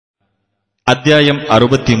അദ്ധ്യായം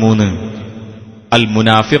 63 അൽ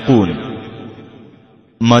മുനാഫിഖൂൻ.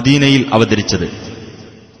 മദീനയിൽ അവതരിച്ചത്.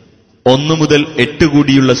 1 മുതൽ 8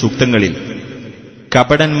 കൂടിയുള്ള സൂക്തങ്ങളിൽ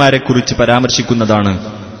കപടന്മാരെക്കുറിച്ച് പരാമർശിക്കുന്നതാണ്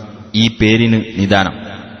ഈ പേരിന് നിദാനം.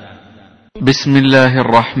 ബിസ്മില്ലാഹിർ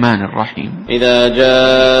റഹ്മാനിർ റഹീം. ഇദാ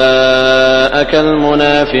ജാഅകൽ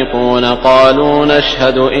മുനാഫിഖൂന ഖാലൂ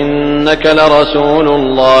നശ്ഹദു ഇന്നക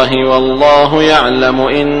ലറസൂലുള്ളാഹി വല്ലാഹു യഅലമു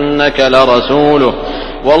ഇന്നക ലറസൂലുഹു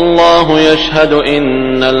വല്ലാഹു യശ്ഹദു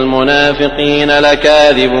ഇന്നൽ മുനാഫിഖീന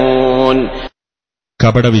ലകാദിബൂൻ.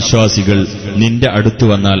 കപടവിശ്വാസികൾ നിന്റെ അടുത്തു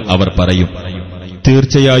വന്നാൽ അവർ പറയും,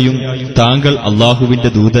 തീർച്ചയായും താങ്കൾ അല്ലാഹുവിന്റെ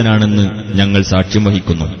ദൂതനാണെന്ന് ഞങ്ങൾ സാക്ഷ്യം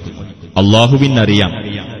വഹിക്കുന്നു. അല്ലാഹുവിനറിയാം,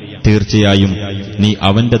 തീർച്ചയായും നീ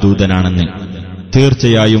അവന്റെ ദൂതനാണെന്ന്.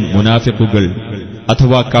 തീർച്ചയായും മുനാഫിഖുകൾ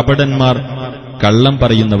അഥവാ കപടന്മാർ കള്ളം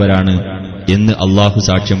പറയുന്നവരാണ് എന്ന് അല്ലാഹു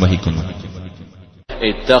സാക്ഷ്യം വഹിക്കുന്നു.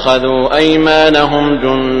 ഇത്തഖദൂ അയ്മാനഹും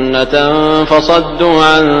ജുന്നതൻ ഫസദ്ദൂ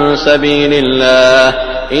അൻ സബീലില്ലാഹ്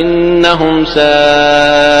ഇന്നഹും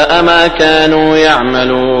സാഅ മാ കാനൂ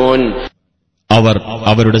യഅമലൂൻ. അവർ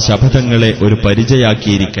അവരുടെ ശപഥങ്ങളെ ഒരു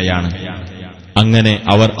പരിചയാക്കിയിരിക്കയാണ്. അങ്ങനെ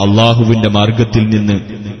അവർ അല്ലാഹുവിന്റെ മാർഗത്തിൽ നിന്ന്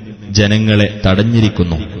ജനങ്ങളെ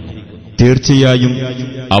തടഞ്ഞിരിക്കുന്നു. തീർച്ചയായും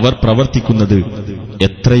അവർ പ്രവർത്തിക്കുന്നത്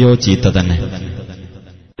എത്രയോ ചീത്ത തന്നെ.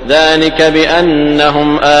 ذلك بأنهم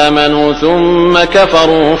آمنوا ثم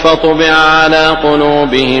كفروا فطبع على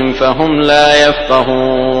قلوبهم فهم لا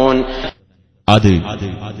يفقهون. അത്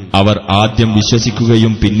അവർ ആദ്യം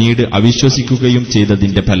വിശ്വസിക്കുകയും പിന്നീട് അവിശ്വസിക്കുകയും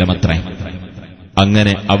ചെയ്തതിന്റെ ഫലമത്രേ.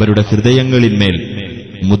 അങ്ങനെ അവരുടെ ഹൃദയങ്ങളിന്മേൽ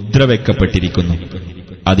മുദ്ര വെക്കപ്പെട്ടിരിക്കുന്നു.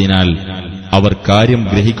 അതിനാൽ അവർ കാര്യം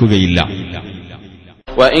ഗ്രഹിക്കുകയില്ല.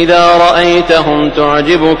 وَإِذَا رَأَيْتَهُمْ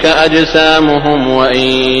تُعْجِبُكَ أَجْسَامُهُمْ وَإِنْ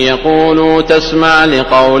يَقُولُوا تَسْمَعْ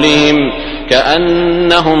لِقَوْلِهِمْ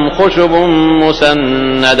كَأَنَّهُمْ خُشُبٌ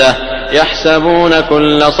مُّسَنَّدَةٌ يَحْسَبُونَ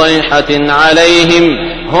كُلَّ صَيْحَةٍ عَلَيْهِمْ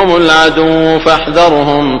هُمُ الْعَدُوُّ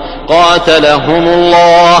فَاحْذَرْهُمْ قَاتَلَهُمُ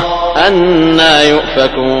اللَّهُ أَنَّى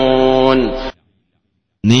يُؤْفَكُونَ.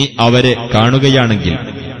 നീ അവരെ കാണുകയാണെങ്കിൽ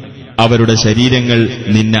അവരുടെ ശരീരങ്ങൾ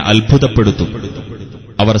നിന്നെ അത്ഭുതപ്പെടുത്തും.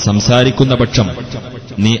 അവർ സംസാരിക്കുന്ന പക്ഷം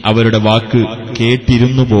നീ അവരുടെ വാക്ക്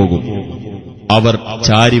കേട്ടിരുന്നു പോകും. അവർ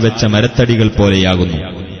ചാരിവെച്ച മരത്തടികൾ പോലെയാകുന്നു.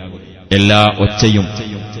 എല്ലാ ഒച്ചയും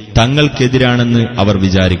തങ്ങൾക്കെതിരാണെന്ന് അവർ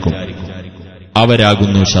വിചാരിക്കും.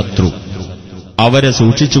 അവരാകുന്നു ശത്രു. അവരെ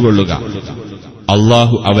സൂക്ഷിച്ചുകൊള്ളുക.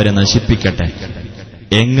 അല്ലാഹു അവരെ നശിപ്പിക്കട്ടെ.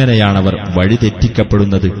 എങ്ങനെയാണവർ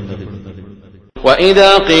വഴിതെറ്റിക്കപ്പെടുന്നത്?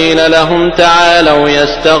 وَإِذَا قِيلَ لَهُمْ تَعَالَوْا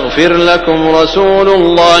يَسْتَغْفِرْ لَكُمْ رَسُولُ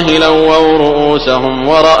اللَّهِ لَوَّوْا رُءُوسَهُمْ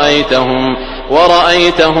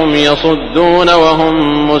وَرَأَيْتَهُمْ يَصُدُّونَ وَهُمْ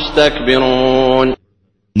مُسْتَكْبِرُونَ.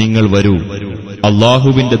 നിങ്ങൾ വരൂ,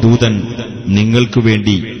 അല്ലാഹുവിന്റെ ദൂതൻ നിങ്ങൾക്കു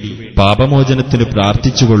വേണ്ടി പാപമോചനത്തിന്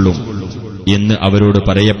പ്രാർത്ഥിച്ചുകൊള്ളും എന്ന് അവരോട്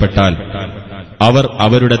പറയപ്പെട്ടാൽ അവർ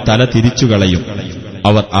അവരുടെ തല തിരിച്ചുകളയും.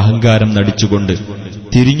 അവർ അഹങ്കാരം നടിച്ചുകൊണ്ട്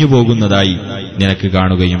തിരിഞ്ഞുപോകുന്നതായി നിനക്ക്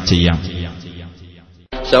കാണുകയും ചെയ്യാം.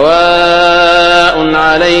 سواء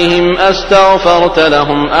عليهم أستغفرت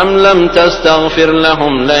لهم أم لم تستغفر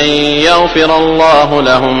لهم لن يغفر الله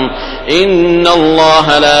لهم إن الله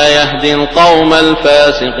لا يهدي القوم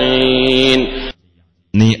الفاسقين.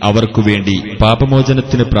 നീ അവർക്കുവേണ്ടി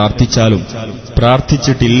പാപമോചനത്തിന് പ്രാർത്ഥിച്ചാലും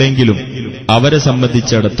പ്രാർത്ഥിച്ചിട്ടില്ലെങ്കിലും അവരെ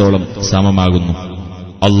സംബന്ധിച്ചിടത്തോളം സമമാകുന്നു.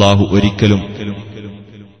 അല്ലാഹു ഒരിക്കലും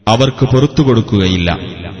അവർക്ക് പുറത്തുകൊടുക്കുകയില്ല.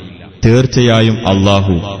 തീർച്ചയായും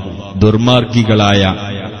അല്ലാഹു ദുർമാർഗികളായ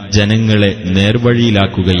ജനങ്ങളെ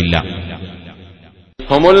നേർവഴിയിലാക്കുകയില്ല.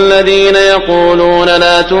 هم الذين يقولون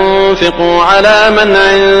لا تنفقوا على من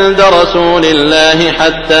عند رسول الله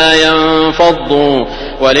حتى ينفضوا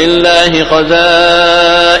ولله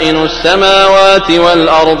خزائن السماوات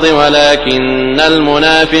والأرض ولكن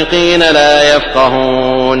المنافقين لا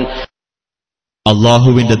يفقهون.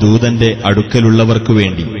 അല്ലാഹുവിന്റെ ദൂതന്റെ അടുക്കലുള്ളവർക്കു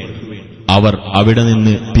വേണ്ടി അവർ അവിടെ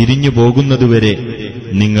നിന്ന് പിരിഞ്ഞു പോകുന്നതുവരെ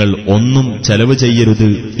നിങ്ങൾ ഒന്നും ചെലവ് ചെയ്യരുത്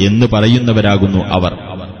എന്ന് പറയുന്നവരാകുന്നു അവർ.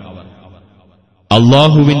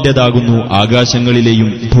 അല്ലാഹുവിന്റേതാകുന്നു ആകാശങ്ങളിലെയും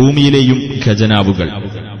ഭൂമിയിലെയും ഖജനാവുകൾ.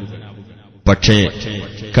 പക്ഷേ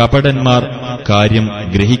കപടന്മാർ കാര്യം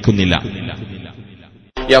ഗ്രഹിക്കുന്നില്ല.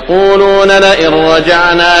 يقولون لئن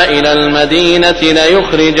رجعنا إلى المدينة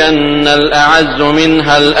ليخرجن الأعز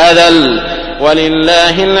منها الأذل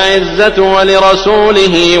ولله العزة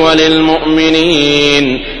ولرسوله وللمؤمنين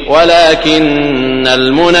ولكن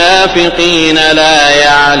المنافقين لا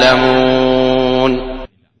يعلمون.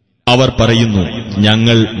 അവർ പറയുന്നു,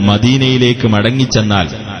 ഞങ്ങൾ മദീനയിലേക്ക് മടങ്ങിച്ചെന്നാൽ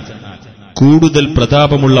കൂടുതൽ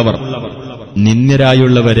പ്രതാപമുള്ളവർ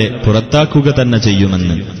നിന്ദ്യരായുള്ളവരെ പുറത്താക്കുക തന്നെ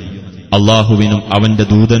ചെയ്യുമെന്ന്. അല്ലാഹുവിനും അവന്റെ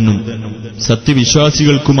ദൂതനും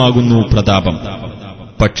സത്യവിശ്വാസികൾക്കുമാകുന്നു പ്രതാപം.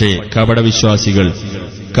 പക്ഷേ കപടവിശ്വാസികൾ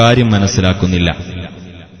കാര്യം മനസ്സിലാക്കുന്നില്ല.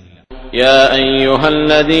 يا أيها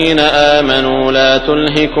الذين آمنوا لا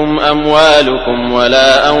تلهكم أموالكم ولا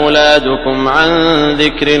أولادكم عن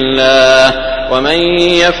ذكر الله ومن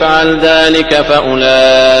يفعل ذلك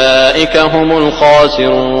فأولئك هم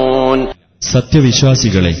الخاسرون.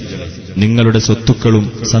 സത്യവിശ്വാസികളെ, നിങ്ങളുടെ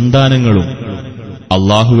സ്വത്തുക്കളും സന്താനങ്ങളും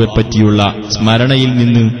അല്ലാഹുവെപ്പറ്റിയുള്ള സ്മരണയിൽ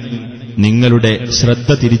നിന്ന് നിങ്ങളുടെ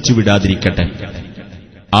ശ്രദ്ധ തിരിച്ചുവിടാതിരിക്കട്ടെ.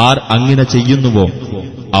 ആർ അങ്ങനെ ചെയ്യുന്നുവോ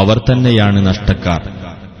അവർ തന്നെയാണ് നഷ്ടക്കാർ.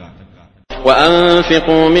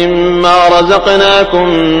 وأنفقوا مما رزقناكم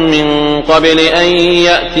من قبل أن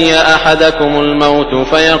يأتي أحدكم الموت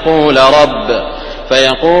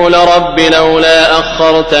فيقول رب لولا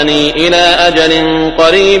أخرتني إلى أجل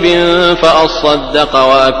قريب فأصدق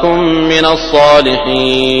وأكن من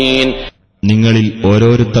الصالحين. നിങ്ങളിൽ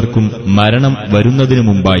ഓരോരുത്തർക്കും മരണം വരുന്നതിനു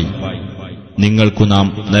മുമ്പായി നിങ്ങൾക്കു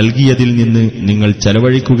നാം നൽകിയതിൽ നിന്ന് നിങ്ങൾ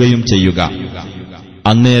ചെലവഴിക്കുകയും ചെയ്യുക.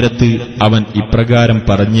 അന്നേരത്ത് അവൻ ഇപ്രകാരം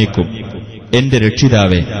പറഞ്ഞേക്കും, എന്റെ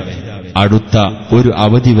രക്ഷിതാവേ, അടുത്ത ഒരു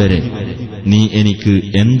അവധി വരെ നീ എനിക്ക്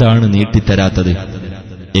എന്താണ് നീട്ടിത്തരാത്തത്?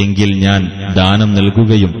 എങ്കിൽ ഞാൻ ദാനം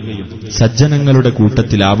നൽകുകയും സജ്ജനങ്ങളുടെ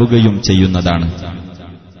കൂട്ടത്തിലാവുകയും ചെയ്യുന്നതാണ്.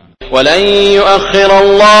 وَلَن يُؤَخِّرَ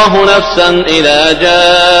اللَّهُ نَفْسًا إِذَا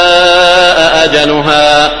جَاءَ أَجَلُهَا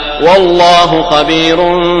وَاللَّهُ خَبِيرٌ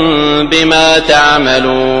بِمَا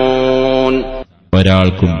تَعْمَلُونَ.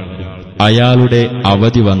 ഒരാൾക്കും അയാളുടെ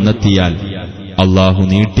അവധി വന്നെത്തിയാൽ അല്ലാഹു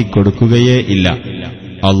നീട്ടിക്കൊടുക്കുകയേ ഇല്ല.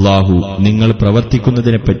 അല്ലാഹു നിങ്ങൾ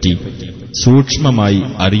പ്രവർത്തിക്കുന്നതിനെപ്പറ്റി സൂക്ഷ്മമായി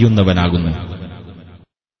അറിയുന്നവനാകുന്നു.